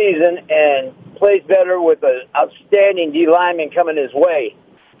this season and plays better with an outstanding D lineman coming his way.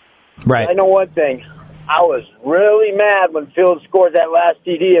 Right. I know one thing. I was really mad when Fields scored that last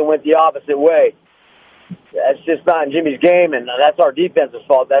TD and went the opposite way. That's just not in Jimmy's game, and that's our defense's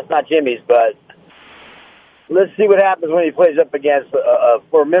fault. That's not Jimmy's, but let's see what happens when he plays up against a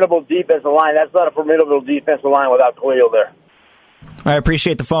formidable defensive line. That's not a formidable defensive line without Khalil there. I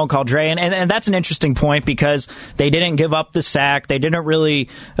appreciate the phone call, Dre, and that's an interesting point because they didn't give up the sack. They didn't really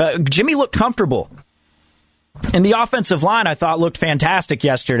Jimmy looked comfortable. And the offensive line, I thought, looked fantastic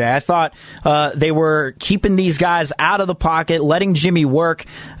yesterday. I thought they were keeping these guys out of the pocket, letting Jimmy work.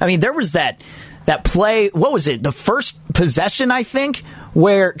 I mean, there was that play, what was it, the first possession, I think,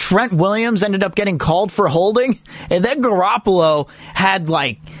 where Trent Williams ended up getting called for holding, and then Garoppolo had,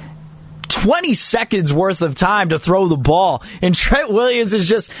 20 seconds worth of time to throw the ball. And Trent Williams is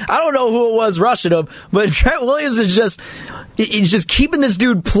just, I don't know who it was rushing him, but Trent Williams is just keeping this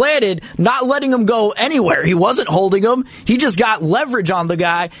dude planted, not letting him go anywhere. He wasn't holding him. He just got leverage on the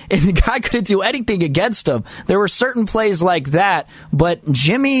guy, and the guy couldn't do anything against him. There were certain plays like that, but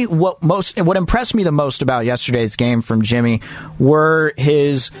Jimmy, what impressed me the most about yesterday's game from Jimmy were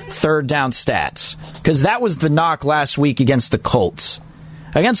his third down stats, because that was the knock last week against the Colts.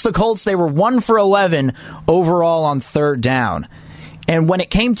 Against the Colts, they were 1 for 11 overall on third down. And when it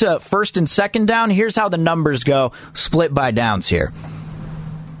came to first and second down, here's how the numbers go, split by downs here.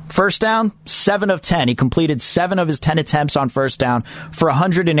 First down, 7 of 10. He completed 7 of his 10 attempts on first down for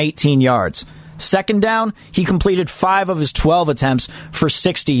 118 yards. Second down, he completed 5 of his 12 attempts for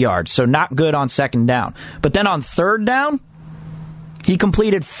 60 yards, so not good on second down. But then on third down, he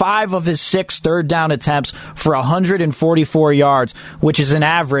completed 5 of his 6 third down attempts for 144 yards, which is an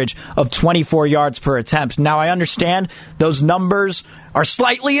average of 24 yards per attempt. Now, I understand those numbers are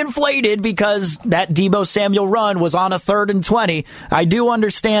slightly inflated because that Deebo Samuel run was on a 3rd and 20. I do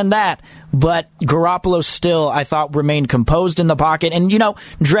understand that, but Garoppolo still, I thought, remained composed in the pocket. And,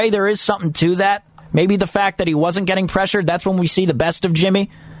 Dre, there is something to that. Maybe the fact that he wasn't getting pressured, that's when we see the best of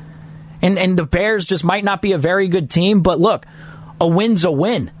Jimmy. And the Bears just might not be a very good team, but look, a win's a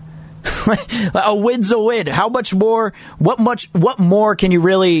win. A win's a win. How much more? What more can you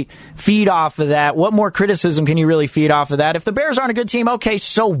really feed off of that? What more criticism can you really feed off of that? If the Bears aren't a good team, okay,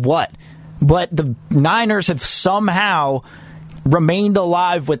 so what? But the Niners have somehow remained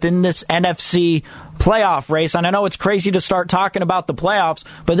alive within this NFC playoff race. And I know it's crazy to start talking about the playoffs,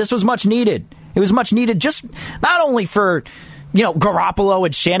 but this was much needed. It was much needed, just not only for Garoppolo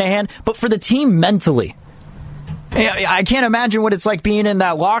and Shanahan, but for the team mentally. I can't imagine what it's like being in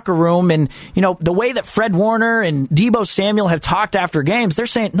that locker room and, the way that Fred Warner and Deebo Samuel have talked after games, they're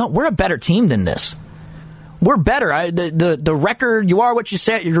saying, no, we're a better team than this. We're better. The record, you are what you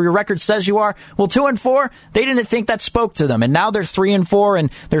say, your record says you are. Well, 2-4, they didn't think that spoke to them. And now they're 3-4 and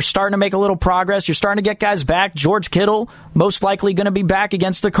they're starting to make a little progress. You're starting to get guys back. George Kittle, most likely going to be back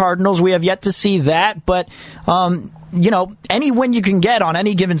against the Cardinals. We have yet to see that. But, any win you can get on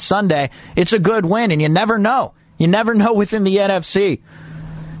any given Sunday, it's a good win, and you never know. You never know within the NFC.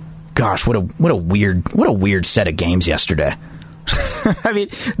 Gosh, what a weird set of games yesterday. I mean,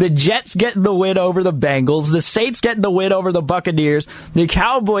 the Jets getting the win over the Bengals, the Saints getting the win over the Buccaneers, the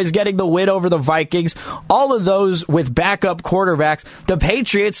Cowboys getting the win over the Vikings, all of those with backup quarterbacks, the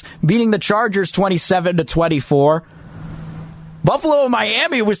Patriots beating the Chargers 27-24. Buffalo and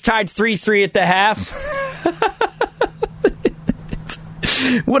Miami was tied 3-3 at the half.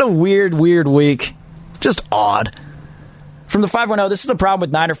 What a weird week. Just odd. From the 510, this is the problem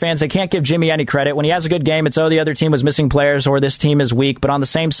with Niner fans. They can't give Jimmy any credit. When he has a good game, it's, the other team was missing players or this team is weak. But on the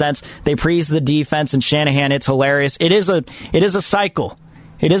same sense, they praise the defense and Shanahan. It's hilarious. It is a cycle.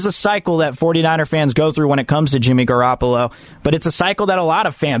 It is a cycle that 49er fans go through when it comes to Jimmy Garoppolo. But it's a cycle that a lot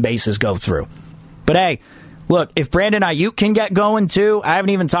of fan bases go through. But hey, Look, if Brandon Ayuk can get going too, I haven't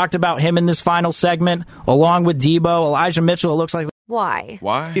even talked about him in this final segment, along with Debo, Elijah Mitchell, it looks like. Why?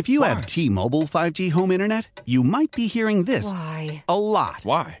 Why? If you have T-Mobile 5G home internet, you might be hearing this a lot.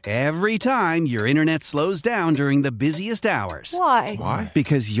 Why? Every time your internet slows down during the busiest hours. Why?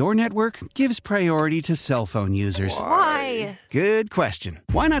 Because your network gives priority to cell phone users. Why? Good question.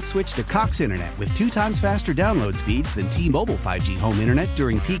 Why not switch to Cox Internet with 2 times faster download speeds than T-Mobile 5G home internet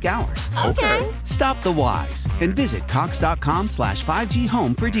during peak hours? Okay. Stop the whys and visit cox.com/5G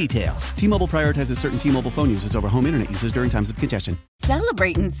home for details. T-Mobile prioritizes certain T-Mobile phone users over home internet users during times of congestion.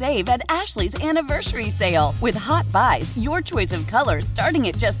 Celebrate and save at Ashley's Anniversary Sale. With Hot Buys, your choice of colors starting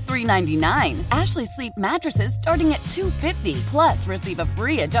at just $3.99. Ashley Sleep mattresses starting at $2.50. Plus, receive a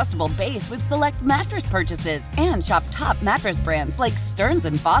free adjustable base with select mattress purchases. And shop top mattress brands like Stearns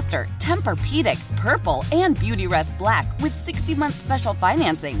 & Foster, Tempur-Pedic, Purple, and Beautyrest Black with 60-month special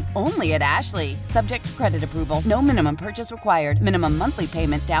financing. Only at Ashley. Subject to credit approval. No minimum purchase required. Minimum monthly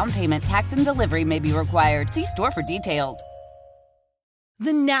payment, down payment, tax, and delivery may be required. See store for details.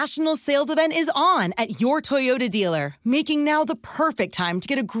 The national sales event is on at your Toyota dealer, making now the perfect time to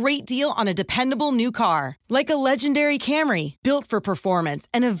get a great deal on a dependable new car. Like a legendary Camry, built for performance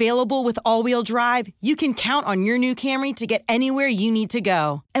and available with all-wheel drive, you can count on your new Camry to get anywhere you need to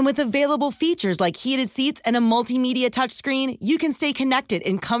go. And with available features like heated seats and a multimedia touchscreen, you can stay connected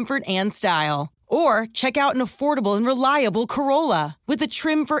in comfort and style. Or check out an affordable and reliable Corolla with a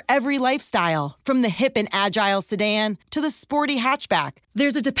trim for every lifestyle, from the hip and agile sedan to the sporty hatchback.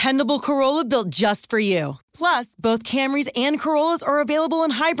 There's a dependable Corolla built just for you. Plus, both Camrys and Corollas are available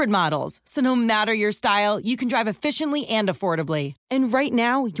in hybrid models, so no matter your style, you can drive efficiently and affordably. And right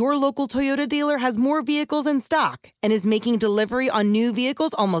now, your local Toyota dealer has more vehicles in stock and is making delivery on new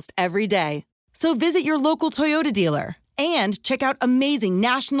vehicles almost every day. So visit your local Toyota dealer. And check out amazing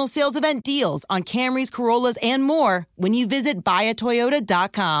national sales event deals on Camrys, Corollas, and more when you visit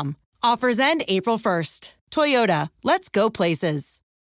buyatoyota.com. Offers end April 1st. Toyota, let's go places.